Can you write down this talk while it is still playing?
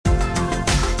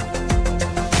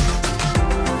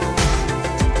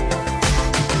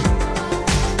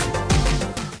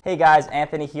Hey guys,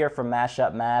 Anthony here from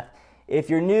Mashup Math.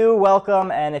 If you're new, welcome,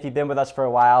 and if you've been with us for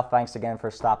a while, thanks again for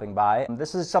stopping by.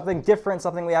 This is something different,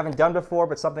 something we haven't done before,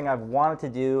 but something I've wanted to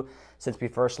do since we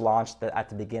first launched at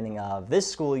the beginning of this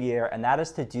school year, and that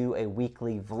is to do a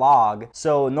weekly vlog.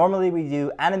 So normally we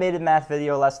do animated math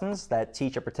video lessons that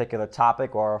teach a particular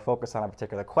topic or focus on a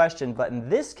particular question, but in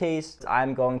this case,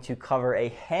 I'm going to cover a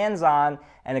hands-on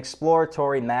and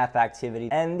exploratory math activity.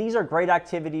 And these are great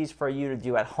activities for you to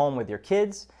do at home with your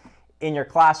kids, in your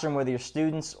classroom with your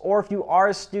students, or if you are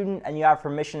a student and you have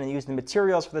permission to use the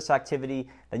materials for this activity,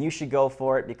 then you should go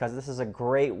for it because this is a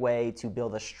great way to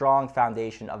build a strong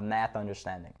foundation of math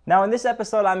understanding. Now in this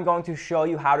episode, I'm going to show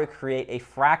you how to create a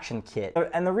fraction kit.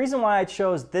 And the reason why I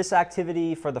chose this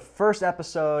activity for the first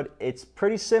episode, it's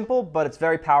pretty simple, but it's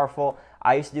very powerful.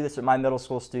 I used to do this with my middle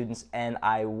school students, and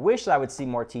I wish I would see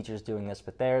more teachers doing this,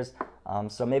 but there's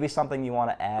so maybe something you want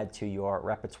to add to your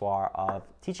repertoire of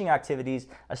teaching activities,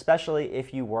 especially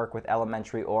if you work with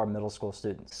elementary or middle school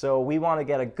students. So we want to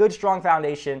get a good, strong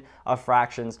foundation of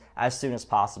fractions as soon as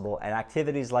possible, and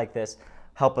activities like this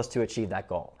help us to achieve that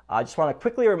goal. I just want to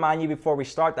quickly remind you before we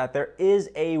start that there is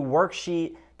a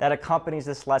worksheet that accompanies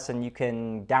this lesson. You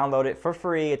can download it for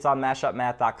free. It's on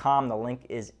mashupmath.com. The link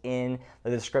is in the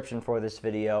description for this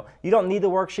video. You don't need the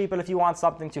worksheet, but if you want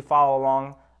something to follow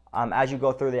along as you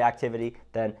go through the activity,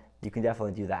 then you can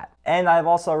definitely do that. And I've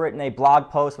also written a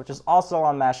blog post, which is also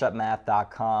on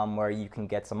mashupmath.com, where you can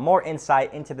get some more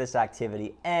insight into this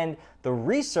activity and the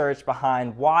research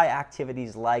behind why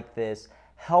activities like this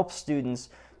help students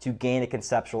to gain a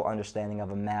conceptual understanding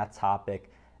of a math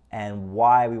topic, and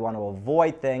why we want to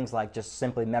avoid things like just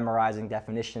simply memorizing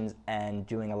definitions and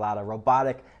doing a lot of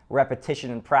robotic repetition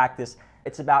and practice.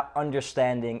 It's about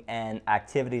understanding, and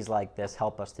activities like this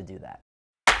help us to do that.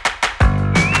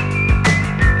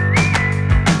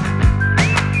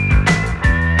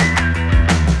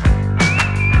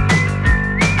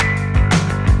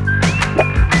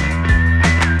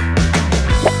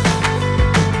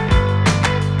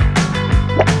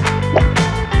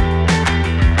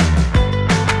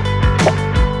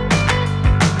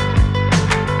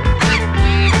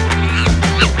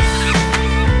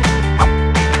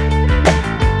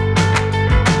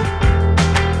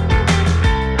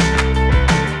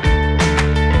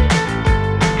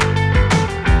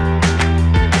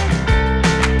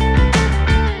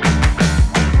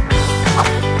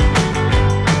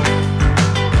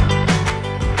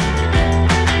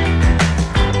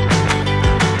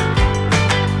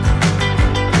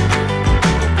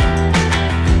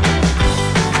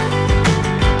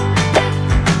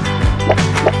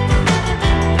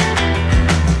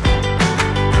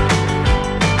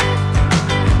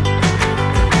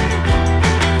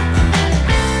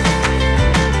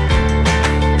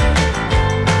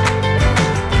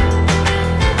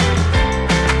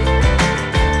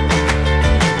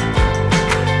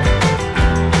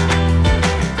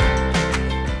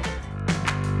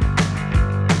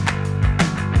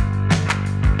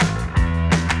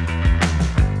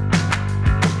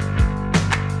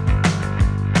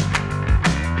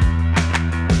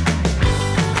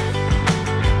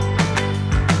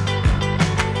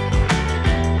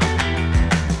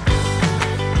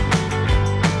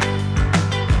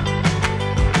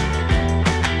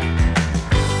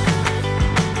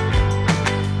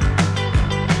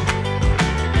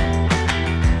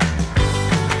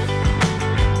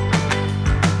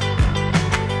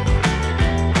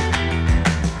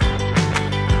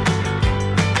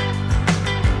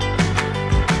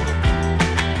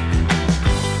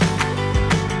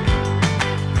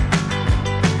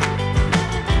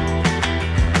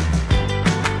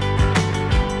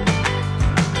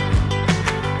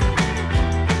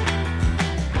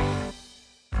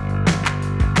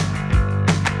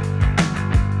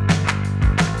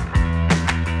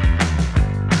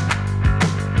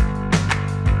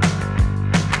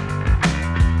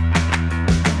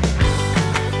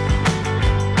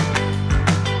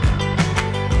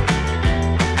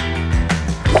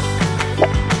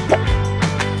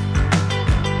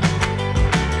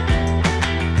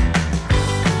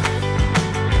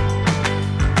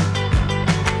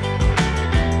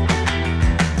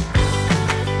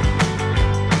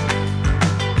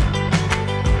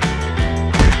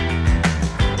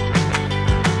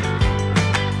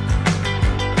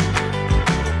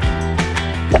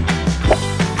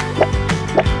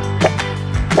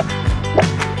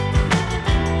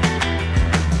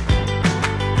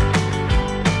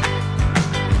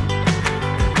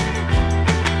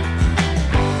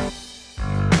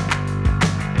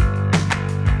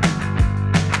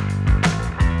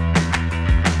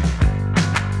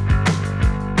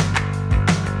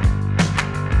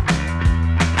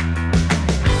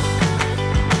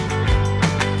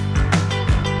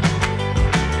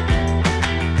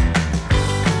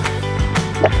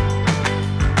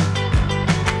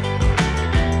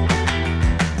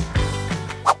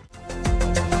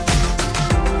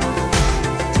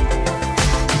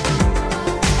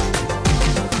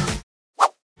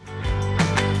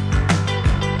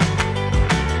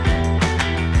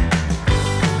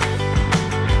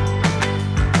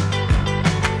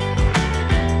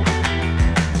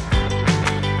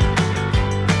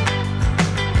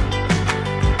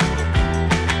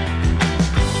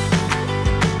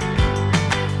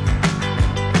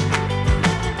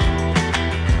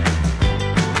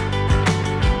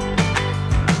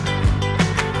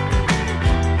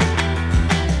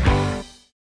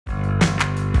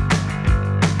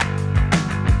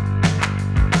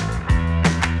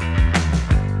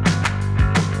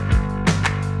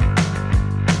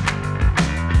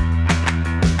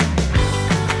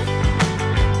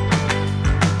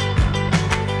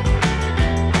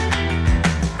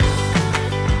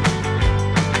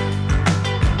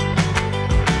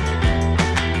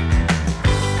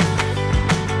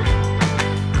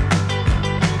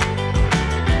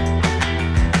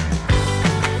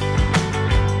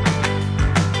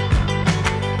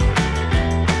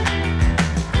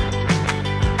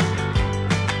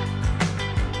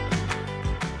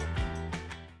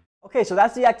 Okay, so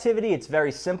that's the activity. It's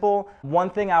very simple.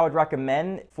 One thing I would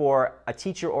recommend for a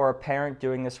teacher or a parent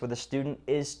doing this with a student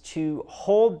is to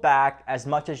hold back as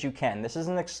much as you can. This is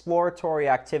an exploratory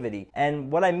activity.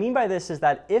 And what I mean by this is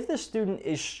that if the student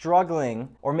is struggling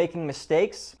or making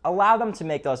mistakes, allow them to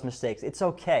make those mistakes. It's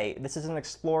okay. This is an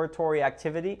exploratory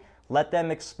activity. Let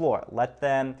them explore. Let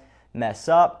them mess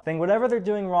up. Then whatever they're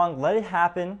doing wrong, let it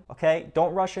happen, okay?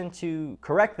 Don't rush in to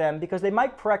correct them because they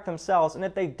might correct themselves, and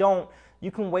if they don't, you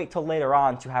can wait till later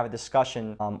on to have a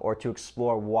discussion or to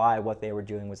explore why what they were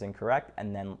doing was incorrect,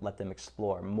 and then let them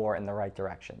explore more in the right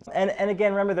direction. And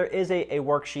again, remember, there is a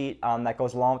worksheet that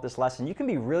goes along with this lesson. You can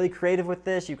be really creative with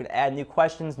this. You can add new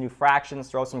questions, new fractions,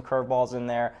 throw some curveballs in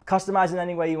there, customize it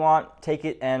any way you want, take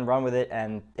it and run with it.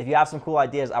 And if you have some cool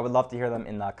ideas, I would love to hear them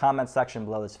in the comments section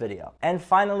below this video. And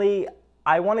finally,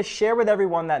 I want to share with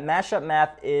everyone that Mashup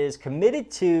Math is committed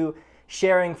to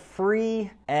sharing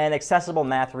free and accessible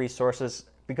math resources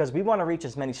because we want to reach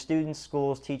as many students,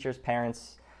 schools, teachers,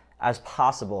 parents as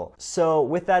possible. So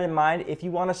with that in mind, if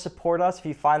you want to support us, if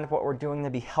you find what we're doing to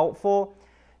be helpful,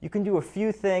 you can do a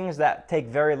few things that take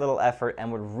very little effort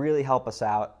and would really help us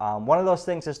out. One of those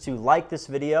things is to like this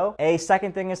video. A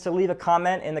second thing is to leave a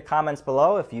comment in the comments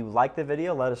below. If you like the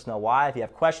video, let us know why. If you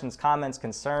have questions, comments,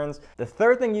 concerns. The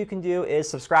third thing you can do is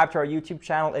subscribe to our YouTube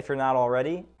channel if you're not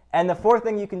already. And the fourth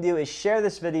thing you can do is share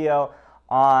this video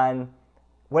on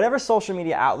whatever social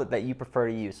media outlet that you prefer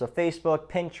to use. So Facebook,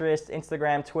 Pinterest,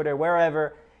 Instagram, Twitter,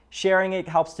 wherever. Sharing it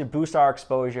helps to boost our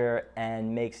exposure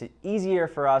and makes it easier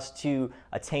for us to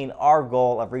attain our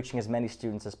goal of reaching as many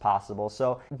students as possible.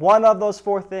 So one of those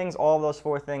four things, all of those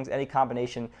four things, any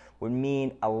combination would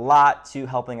mean a lot to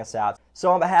helping us out. So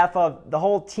on behalf of the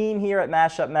whole team here at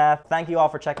Mashup Math, thank you all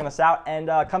for checking us out, and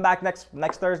come back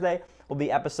next Thursday. Will be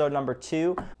episode number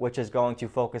 2, which is going to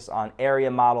focus on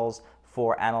area models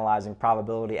for analyzing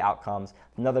probability outcomes.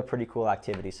 Another pretty cool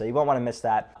activity, so you won't want to miss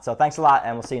that. So thanks a lot,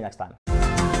 and we'll see you next time.